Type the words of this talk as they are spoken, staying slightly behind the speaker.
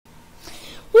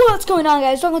What's going on,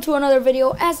 guys? Welcome to another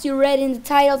video. As you read in the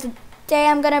title, today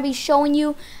I'm gonna be showing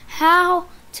you how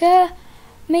to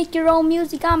make your own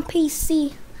music on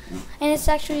PC, and it's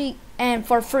actually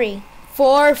for free,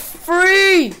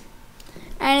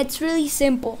 and it's really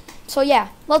simple. So yeah,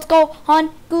 let's go on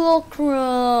Google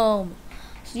Chrome.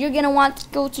 So you're gonna want to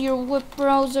go to your web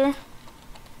browser,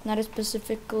 not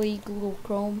specifically Google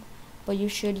Chrome, but you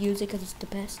should use it because it's the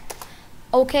best.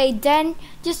 Okay, then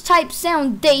just type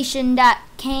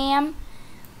soundation.com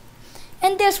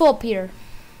and this will appear.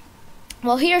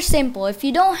 Well, here's simple. If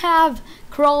you don't have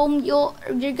Chrome, you're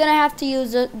gonna have to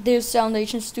use this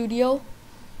Soundation Studio,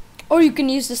 or you can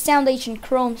use the Soundation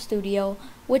Chrome Studio,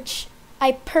 which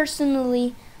I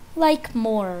personally like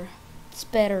more. It's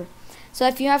better. So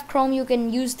if you have Chrome, you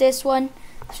can use this one.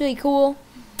 It's really cool.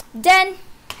 Then,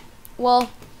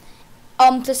 well,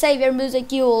 to save your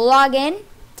music, you will log in.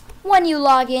 When you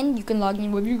log in, you can log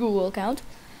in with your Google account.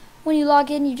 When you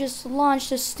log in, you just launch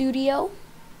the studio,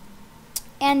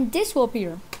 and this will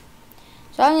appear.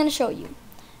 So I'm going to show you.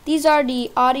 These are the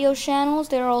audio channels.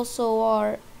 There also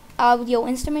are audio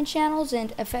instrument channels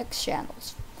and effects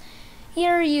channels.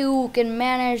 Here you can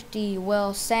manage the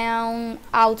sound,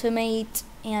 automate,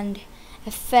 and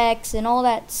effects and all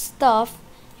that stuff.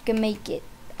 You can make it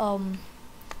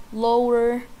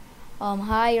lower,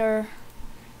 higher.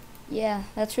 Yeah,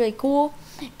 that's really cool.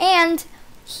 And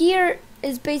here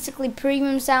is basically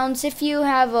premium sounds. If you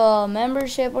have a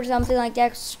membership or something like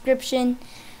that, subscription,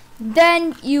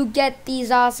 then you get these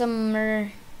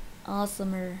awesomer. What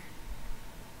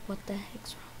the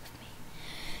heck's wrong with me?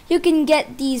 You can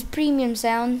get these premium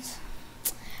sounds,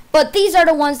 but these are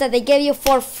the ones that they give you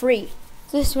for free.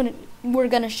 This one we're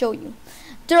gonna show you.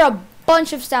 There are a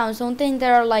bunch of sounds. Don't think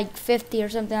there are like 50 or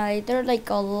something like that. There are like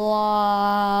a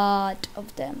lot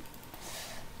of them.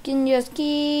 You can just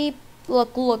keep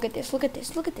look at this. There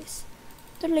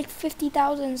are like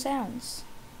 50,000 sounds.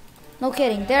 No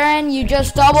kidding. Then you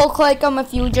just double click them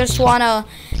if you just wanna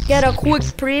get a quick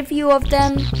preview of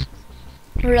them.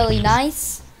 Really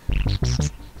nice.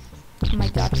 Oh my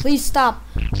god, please stop.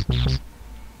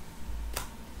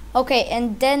 Okay,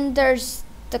 and then there's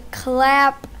the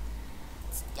clap.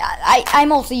 I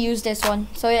mostly use this one,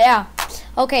 so yeah.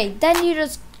 Okay, then you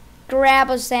just grab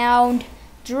a sound,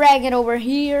 drag it over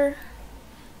here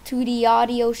to the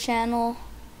audio channel.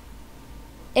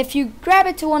 If you grab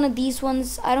it to one of these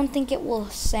ones, I don't think it will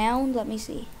sound. Let me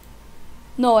see.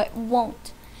 No, it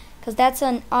won't, because that's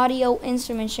an audio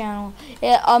instrument channel.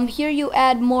 Here you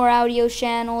add more audio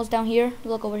channels down here.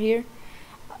 Look over here.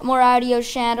 More audio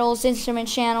channels, instrument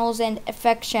channels, and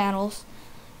effect channels.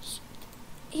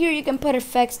 Here you can put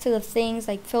effects to the things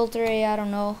like filter. I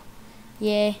don't know.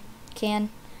 Yeah, can.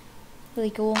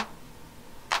 Really cool.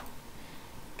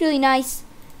 Really nice.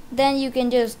 Then you can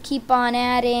just keep on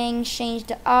adding, change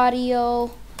the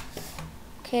audio.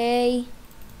 Okay.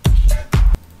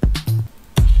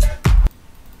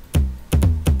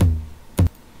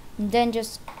 And then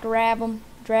just grab them,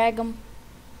 drag them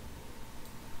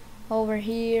over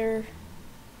here.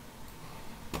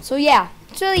 So yeah,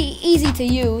 it's really easy to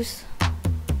use.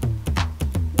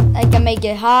 I can make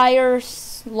it higher,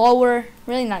 lower,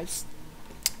 really nice.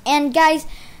 And guys,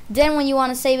 then when you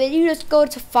want to save it, you just go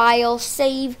to File,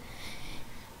 Save,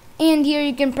 and here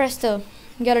you can press you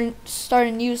gotta start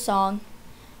a new song.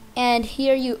 And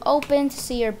here you open to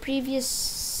see your previous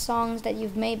songs that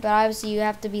you've made, but obviously you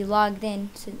have to be logged in,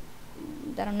 so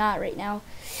that I'm not right now.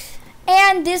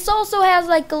 And this also has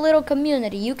like a little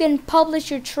community. You can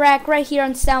publish your track right here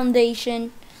on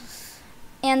Soundation.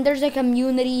 And there's a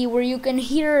community where you can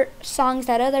hear songs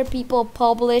that other people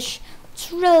publish.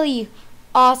 It's really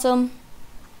awesome.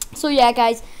 So yeah,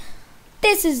 guys,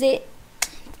 this is it.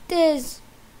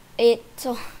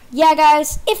 So yeah,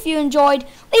 guys, if you enjoyed,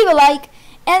 leave a like,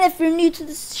 and if you're new to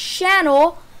this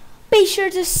channel, be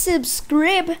sure to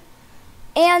subscribe.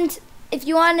 And if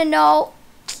you want to know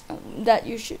that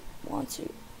you should want to,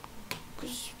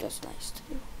 because that's nice to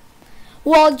do,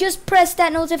 well, just press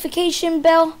that notification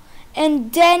bell,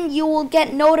 and then you will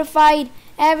get notified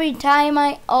every time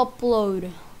I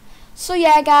upload. So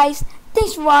yeah, guys,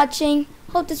 thanks for watching.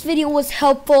 Hope this video was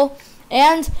helpful,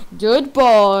 and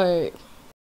goodbye.